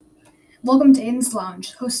Welcome to Aiden's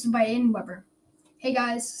Lounge, hosted by Aiden Weber. Hey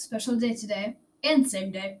guys, special day today, and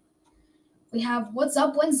same day. We have What's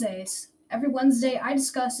Up Wednesdays. Every Wednesday, I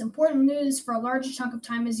discuss important news for a larger chunk of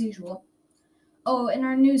time as usual. Oh, and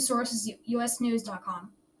our news source is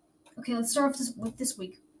usnews.com. Okay, let's start off with this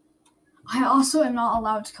week. I also am not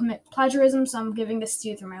allowed to commit plagiarism, so I'm giving this to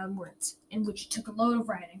you through my own words, in which it took a load of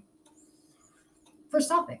writing. First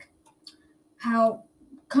topic, how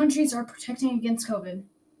countries are protecting against COVID.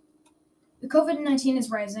 The COVID-19 is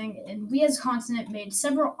rising, and we as a continent made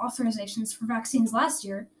several authorizations for vaccines last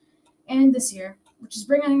year and this year, which is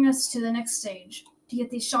bringing us to the next stage, to get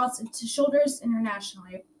these shots into shoulders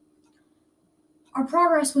internationally. Our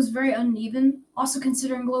progress was very uneven, also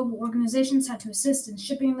considering global organizations had to assist in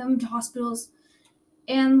shipping them to hospitals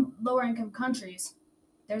and lower-income countries.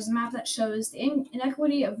 There's a map that shows the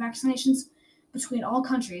inequity of vaccinations between all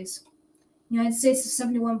countries. The United States is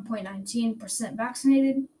 71.19%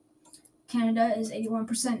 vaccinated. Canada is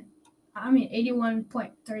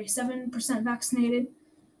 81.37% vaccinated.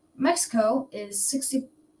 Mexico is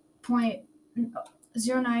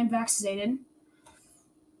 60.09% vaccinated.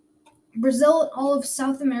 Brazil and all of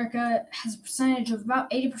South America has a percentage of about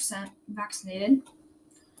 80% vaccinated.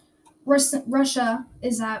 Russia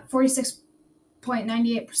is at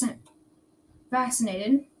 46.98%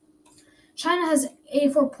 vaccinated. China has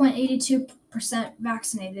 84.82%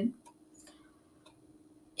 vaccinated.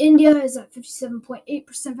 India is at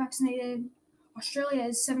 57.8% vaccinated. Australia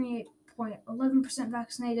is 78.11%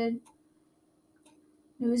 vaccinated.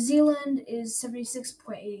 New Zealand is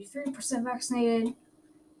 76.83% vaccinated.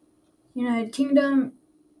 United Kingdom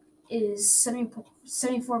is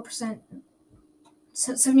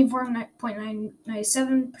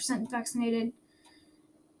 74.97% vaccinated.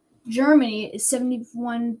 Germany is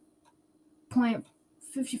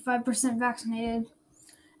 71.55% vaccinated.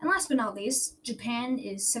 And last but not least, Japan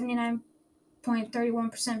is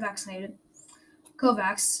 79.31% vaccinated.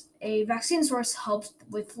 COVAX, a vaccine source, helped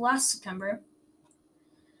with last September.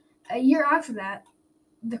 A year after that,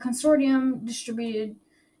 the consortium distributed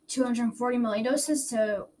 240 million doses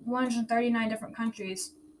to 139 different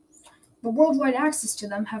countries, but worldwide access to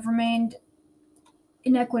them have remained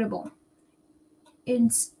inequitable. In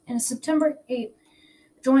a September 8th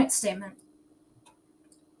joint statement,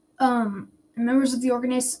 members of the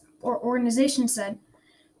organization said,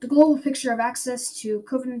 the global picture of access to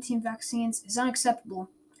COVID-19 vaccines is unacceptable.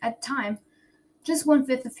 At the time, just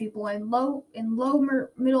 1/5 of people in low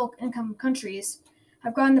middle income countries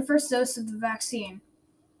have gotten the first dose of the vaccine.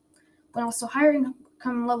 When also higher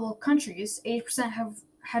income level countries, 80%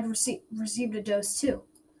 had received a dose too.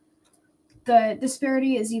 The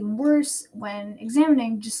disparity is even worse when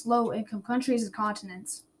examining just low income countries and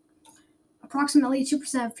continents. Approximately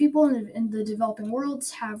 2% of people in the developing world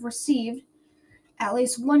have received at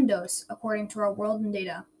least one dose, according to our World in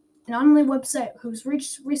Data, an online website whose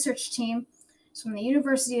research team is from the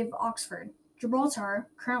University of Oxford. Gibraltar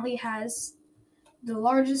currently has the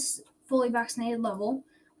largest fully vaccinated level,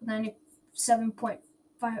 with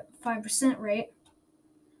 97.55% rate,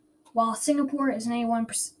 while Singapore is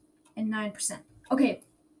 91.9%. Okay,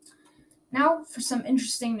 now for some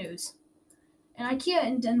interesting news. An IKEA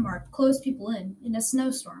in Denmark closed people in a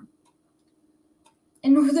snowstorm.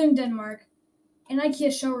 In northern Denmark, an IKEA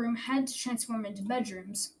showroom had to transform into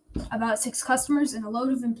bedrooms. About 6 customers and a load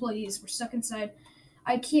of employees were stuck inside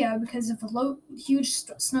IKEA because of a huge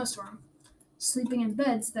snowstorm, sleeping in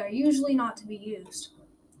beds that are usually not to be used.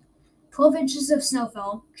 12 inches of snow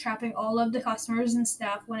fell, trapping all of the customers and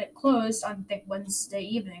staff when it closed on Wednesday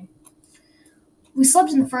evening. We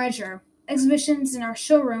slept in the furniture, exhibitions in our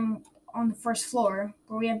showroom on the first floor,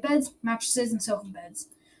 where we had beds, mattresses, and sofa beds.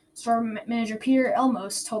 Store manager Peter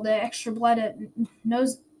Elmos told the Extra Blood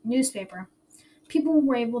newspaper. People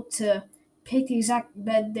were able to pick the exact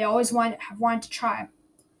bed they always have wanted to try.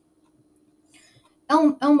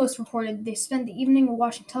 Elmos reported they spent the evening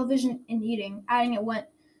watching television and eating, adding it went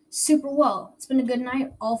super well. It's been a good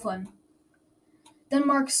night, all fun.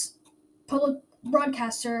 Denmark's public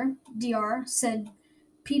broadcaster, DR, said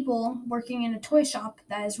people working in a toy shop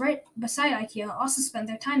that is right beside IKEA also spend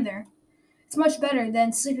their time there. It's much better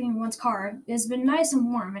than sleeping in one's car. It has been nice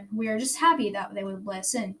and warm, and we are just happy that they would let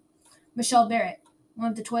us in. Michelle Barrett,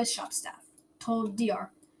 one of the toy shop staff, told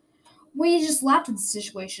DR. We just laughed at the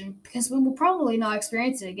situation because we will probably not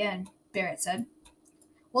experience it again, Barrett said.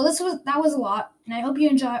 Well, that was a lot, and I hope you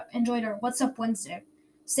enjoyed our What's Up Wednesday.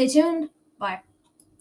 Stay tuned. Bye.